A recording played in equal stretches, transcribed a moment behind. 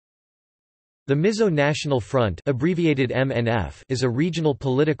The Mizo National Front, abbreviated MNF, is a regional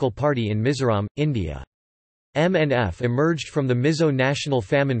political party in Mizoram, India. MNF emerged from the Mizo National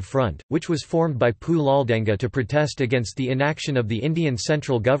Famine Front, which was formed by Pu Laldenga to protest against the inaction of the Indian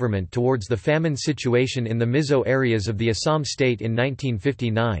central government towards the famine situation in the Mizo areas of the Assam state in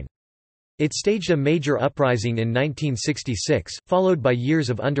 1959. It staged a major uprising in 1966, followed by years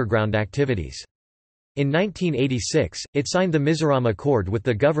of underground activities. In 1986, it signed the Mizoram Accord with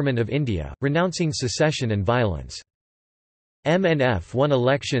the Government of India, renouncing secession and violence. MNF won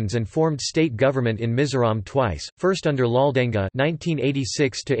elections and formed state government in Mizoram twice, first under Laldenga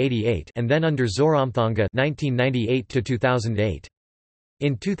 (1986–88) and then under Zoramthanga (1998–2008).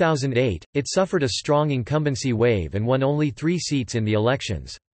 In 2008, it suffered a strong incumbency wave and won only 3 seats in the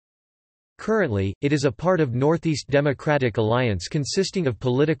elections. Currently, it is a part of Northeast Democratic Alliance consisting of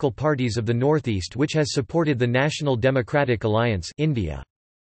political parties of the Northeast which has supported the National Democratic Alliance India.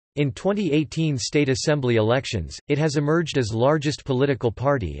 In 2018 state assembly elections, it has emerged as largest political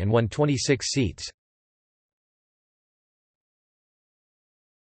party and won 26 seats.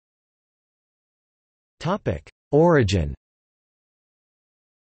 Origin.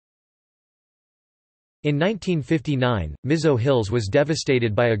 In 1959, Mizo Hills was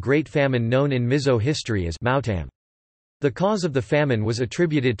devastated by a great famine known in Mizo history as Mautam. The cause of the famine was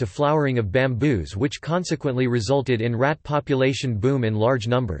attributed to flowering of bamboos, which consequently resulted in rat population boom in large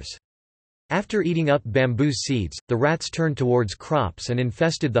numbers. After eating up bamboo seeds, the rats turned towards crops and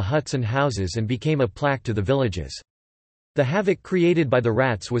infested the huts and houses and became a plague to the villages. The havoc created by the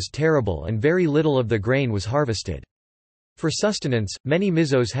rats was terrible and very little of the grain was harvested. For sustenance, many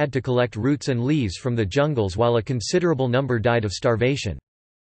Mizos had to collect roots and leaves from the jungles while a considerable number died of starvation.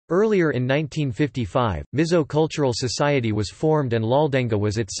 Earlier in 1955, Mizo Cultural Society was formed and Laldenga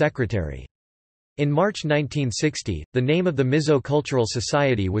was its secretary. In March 1960, the name of the Mizo Cultural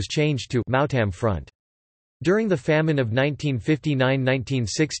Society was changed to Mautam Front. During the famine of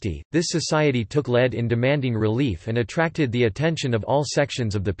 1959–1960, this society took lead in demanding relief and attracted the attention of all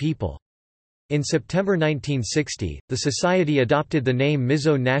sections of the people. In September 1960, the society adopted the name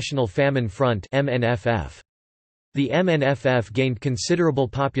Mizo National Famine Front (MNFF). The MNFF gained considerable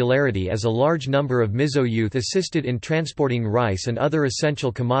popularity as a large number of Mizo youth assisted in transporting rice and other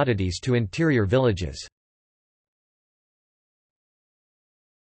essential commodities to interior villages.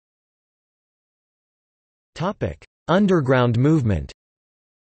 Underground movement.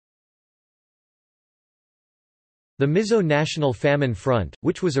 The Mizo National Famine Front,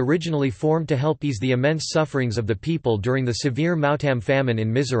 which was originally formed to help ease the immense sufferings of the people during the severe Mautam famine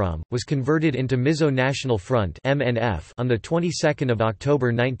in Mizoram, was converted into Mizo National Front (MNF) on the 22nd of October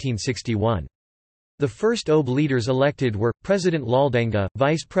 1961. The first OB leaders elected were President Laldenga,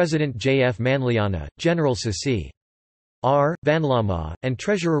 Vice President J. F. Manliana, General Sasi R. Vanlama, and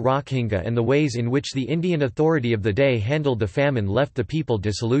Treasurer Rokhinga, and the ways in which the Indian authority of the day handled the famine left the people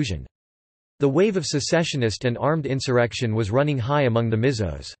disillusioned. The wave of secessionist and armed insurrection was running high among the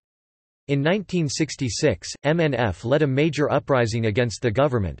Mizos. In 1966, MNF led a major uprising against the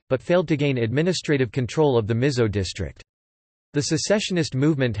government, but failed to gain administrative control of the Mizo district. The secessionist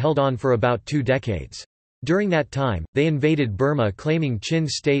movement held on for about 2 decades. During that time, they invaded Burma claiming Chin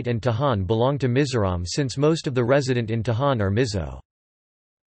state and Tahan belong to Mizoram since most of the resident in Tahan are Mizo.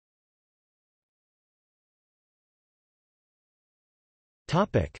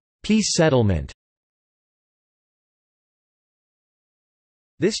 Peace settlement.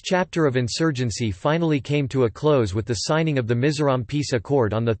 This chapter of insurgency finally came to a close with the signing of the Mizoram Peace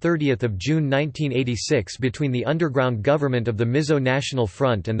Accord on 30 June 1986 between the underground government of the Mizo National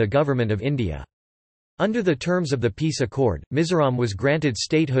Front and the Government of India. Under the terms of the Peace Accord, Mizoram was granted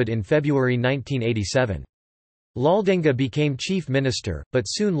statehood in February 1987. Laldenga became chief minister, but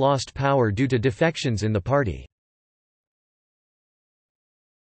soon lost power due to defections in the party.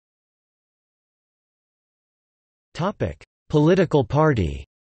 Political party.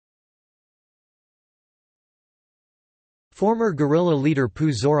 Former guerrilla leader Pu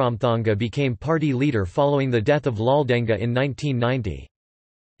Zoramthanga became party leader following the death of Laldenga in 1990.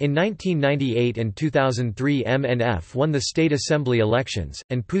 In 1998 and 2003 MNF won the state assembly elections,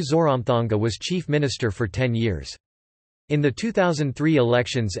 and Pu Zoramthanga was chief minister for 10 years. In the 2003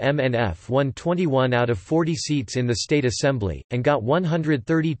 elections MNF won 21 out of 40 seats in the state assembly, and got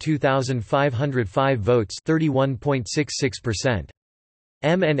 132,505 votes 31.66%.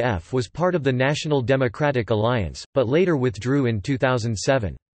 MNF was part of the National Democratic Alliance, but later withdrew in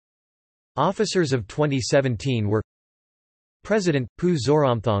 2007. Officers of 2017 were President, Pu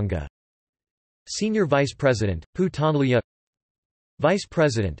Zoramthanga, Senior Vice President, Pu Tonluya, Vice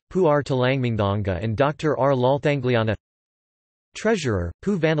President, Pu R Talangmingthanga and Dr. R Lalthangliana, Treasurer,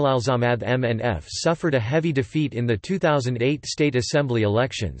 Pu Vanlalsamad MNF suffered a heavy defeat in the 2008 State Assembly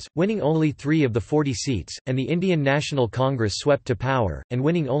elections, winning only 3 of the 40 seats, and the Indian National Congress swept to power, and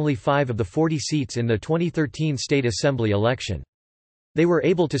winning only 5 of the 40 seats in the 2013 State Assembly election. They were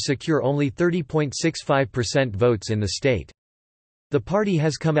able to secure only 30.65% votes in the state. The party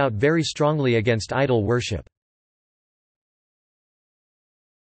has come out very strongly against idol worship.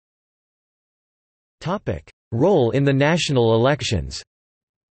 Role in the national elections.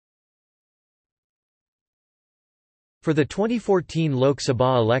 For the 2014 Lok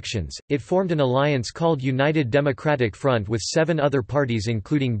Sabha elections, it formed an alliance called United Democratic Front with 7 other parties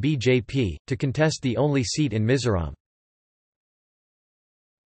including BJP, to contest the only seat in Mizoram.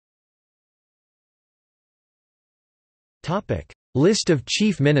 List of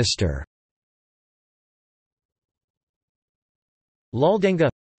Chief Minister. Laldenga.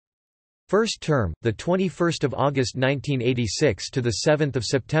 First term, the 21st of August 1986 to the 7th of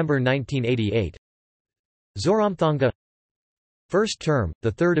September 1988. Zoramthanga. First term,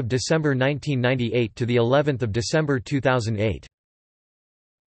 the 3rd of December 1998 to the 11th of December 2008.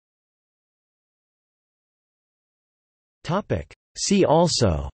 Topic. See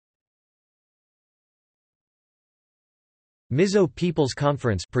also: Mizo People's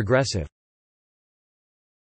Conference, Progressive.